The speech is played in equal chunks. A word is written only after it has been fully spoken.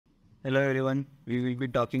Hello everyone, we will be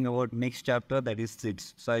talking about next chapter, that is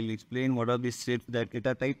sets. So I'll explain what are the sets, that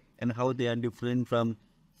data type, and how they are different from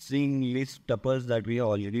string list tuples that we have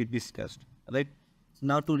already discussed. Right? So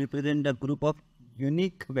now to represent a group of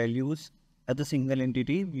unique values as a single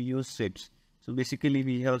entity, we use sets. So basically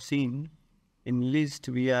we have seen in list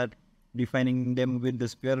we are defining them with the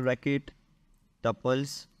square bracket.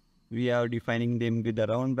 Tuples we are defining them with the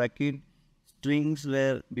round bracket. Strings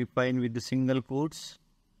were defined with the single quotes,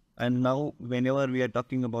 and now whenever we are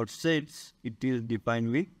talking about sets, it is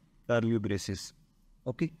defined with curly braces.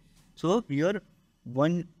 Okay. So here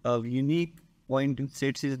one unique point in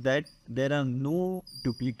sets is that there are no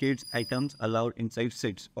duplicate items allowed inside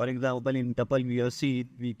sets. For example, in tuple we have seen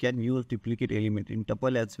we can use duplicate element in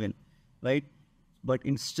tuple as well, right? But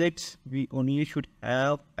in sets we only should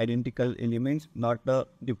have identical elements, not the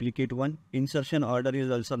duplicate one. Insertion order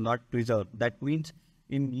is also not preserved. That means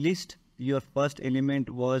in list your first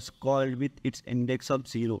element was called with its index of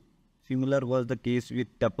 0. Similar was the case with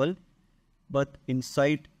tuple, but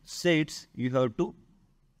inside sets you have to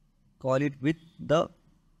call it with the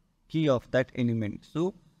key of that element.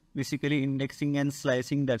 So basically indexing and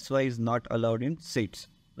slicing, that's why is not allowed in sets,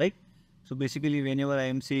 right? So basically whenever I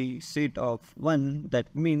am saying set of 1,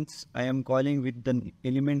 that means I am calling with the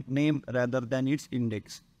element name rather than its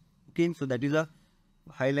index. Okay, so that is a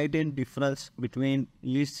highlighted difference between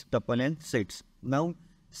list, tuple and sets. Now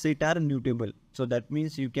set are mutable, so that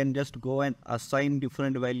means you can just go and assign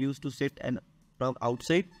different values to set and from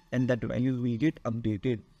outside, and that value will get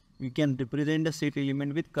updated. We can represent the set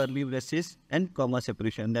element with curly braces and comma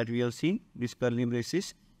separation, that we have seen these curly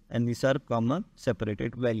braces and these are comma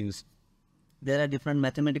separated values. There are different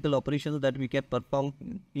mathematical operations that we can perform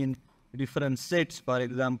in different sets. For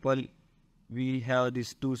example, we have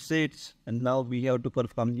these two sets and now we have to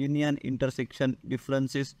perform union, intersection,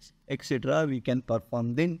 differences, etc. We can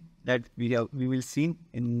perform then, that we will see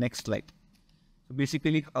in next slide. So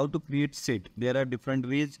basically how to create set, there are different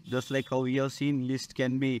ways. Just like how we have seen, list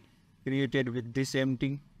can be created with this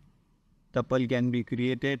empty, tuple can be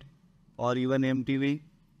created or even empty way.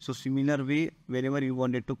 So similar way, whenever you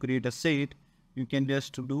wanted to create a set, you can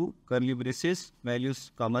just do curly braces,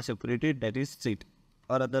 values comma separated, that is set.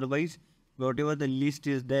 Or otherwise whatever the list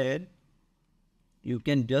is there, you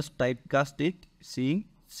can just typecast it seeing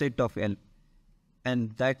set of L,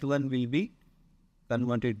 and that one will be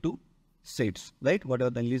converted to sets, right? Whatever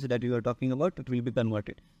the list that you are talking about, it will be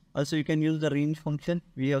converted. Also you can use the range function.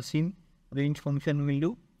 We have seen range function will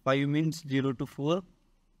do 5 means 0 to 4.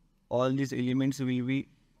 All these elements will be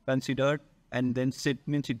considered, and then set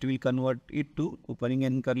means it will convert it to opening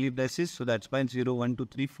and curly braces. So that's why 0, 1, 2,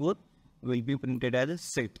 3, 4 will be printed as a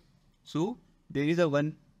set. So there is a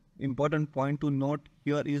one important point to note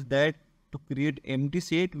here is that to create empty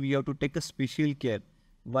set, we have to take a special care.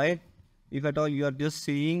 Why? If at all you are just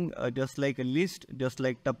saying just like a list, just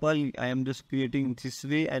like tuple, I am just creating this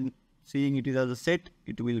way and seeing it is as a set,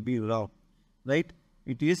 it will be wrong, right?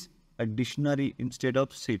 It is a dictionary instead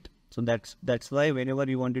of set. So that's why whenever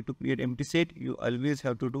you wanted to create empty set, you always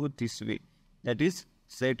have to do it this way. That is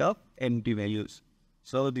set of empty values.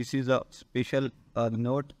 So this is a special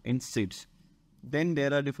note in sets. Then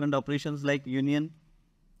there are different operations like union.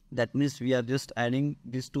 That means we are just adding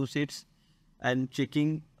these two sets and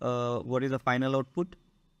checking what is the final output.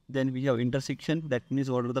 Then we have intersection. That means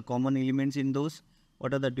what are the common elements in those,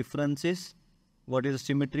 what are the differences, what is the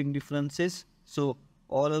symmetric differences. So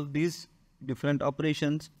all of these different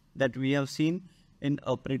operations that we have seen in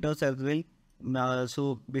operators as well.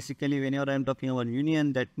 So basically whenever I am talking about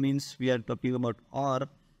union, that means we are talking about OR,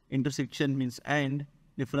 intersection means AND,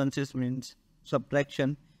 differences means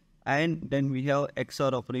subtraction, and then we have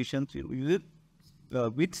XOR operations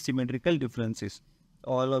with symmetrical differences.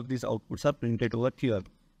 All of these outputs are printed over here.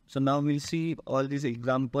 So now we'll see all these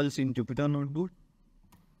examples in Jupyter Notebook.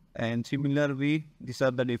 And similar way, these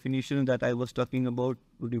are the definitions that I was talking about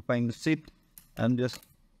to define the set. I'm just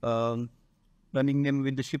running them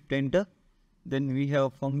with the shift enter. Then we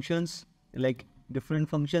have functions, like different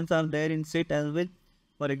functions are there in set as well.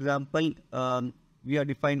 For example, we have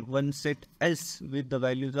defined one set S with the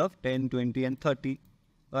values of 10, 20 and 30.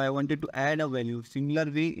 I wanted to add a value.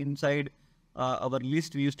 Similar way, inside our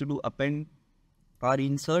list we used to do append or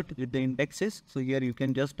insert with the indexes. So here you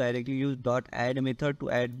can just directly use dot add method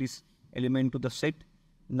to add this element to the set.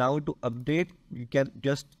 Now to update, you can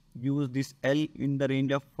just use this L in the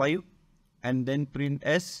range of 5 and then print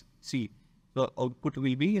S C. So output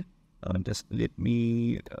will be, just let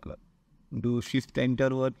me do shift enter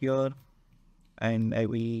over here, and I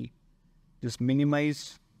will just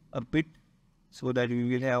minimize a bit so that we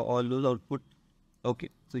will have all those output. Okay,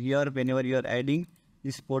 so here whenever you are adding,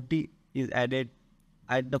 this 40 is added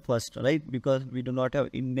at the first, right? Because we do not have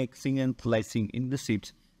indexing and slicing in the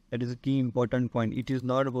sheets. That is a key important point. It is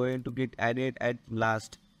not going to get added at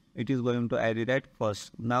last. It is going to add it at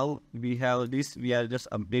first. Now we have this, we are just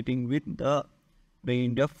updating with the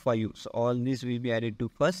range of 5. So all this will be added to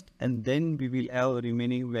first, and then we will have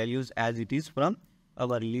remaining values as it is from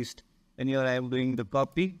our list. When here I am doing the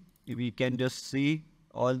copy, we can just see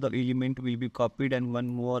all the element will be copied and one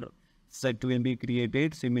more set will be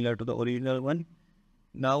created similar to the original one.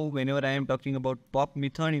 Now whenever I am talking about pop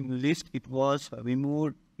method in list, it was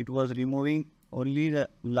removed. It was removing only the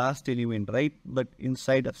last element, right? But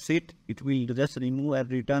inside a set, it will just remove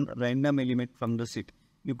and return random element from the set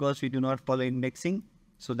because we do not follow indexing.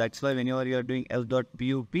 So that's why whenever you are doing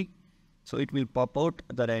s.pop, so it will pop out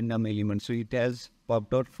the random element. So it has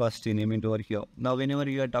popped out first element over here. Now whenever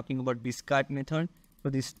you are talking about discard method, so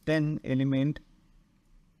this 10 element,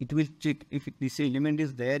 it will check if this element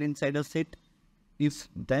is there inside a set. If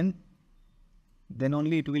then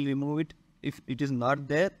only it will remove it. If it is not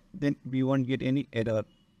there, then we won't get any error.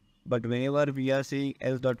 But whenever we are saying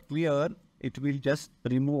else.clear, it will just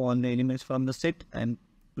remove all the elements from the set and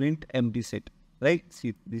print empty set, right?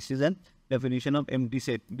 See, this is a definition of empty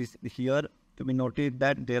set. This here to be noted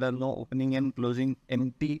that there are no opening and closing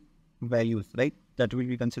empty values, right? That will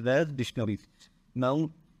be considered as dictionaries. Now,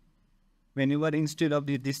 whenever instead of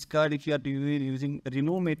the discard, if you are using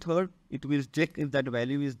remove method, it will check if that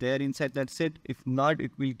value is there inside that set. If not,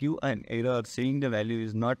 it will give an error saying the value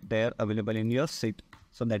is not there available in your set.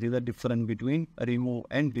 So that is the difference between remove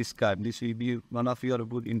and discard. This will be one of your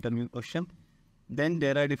good interview question. Then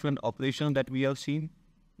there are different operations that we have seen.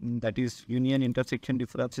 That is union, intersection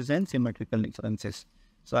differences and symmetrical differences.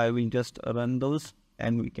 So I will just run those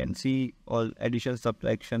and we can see all addition,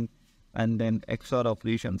 subtraction, and then XOR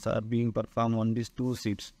operations are being performed on these two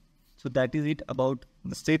sets. So that is it about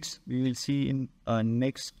the sets. We will see in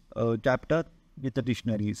next chapter with the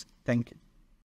dictionaries. Thank you.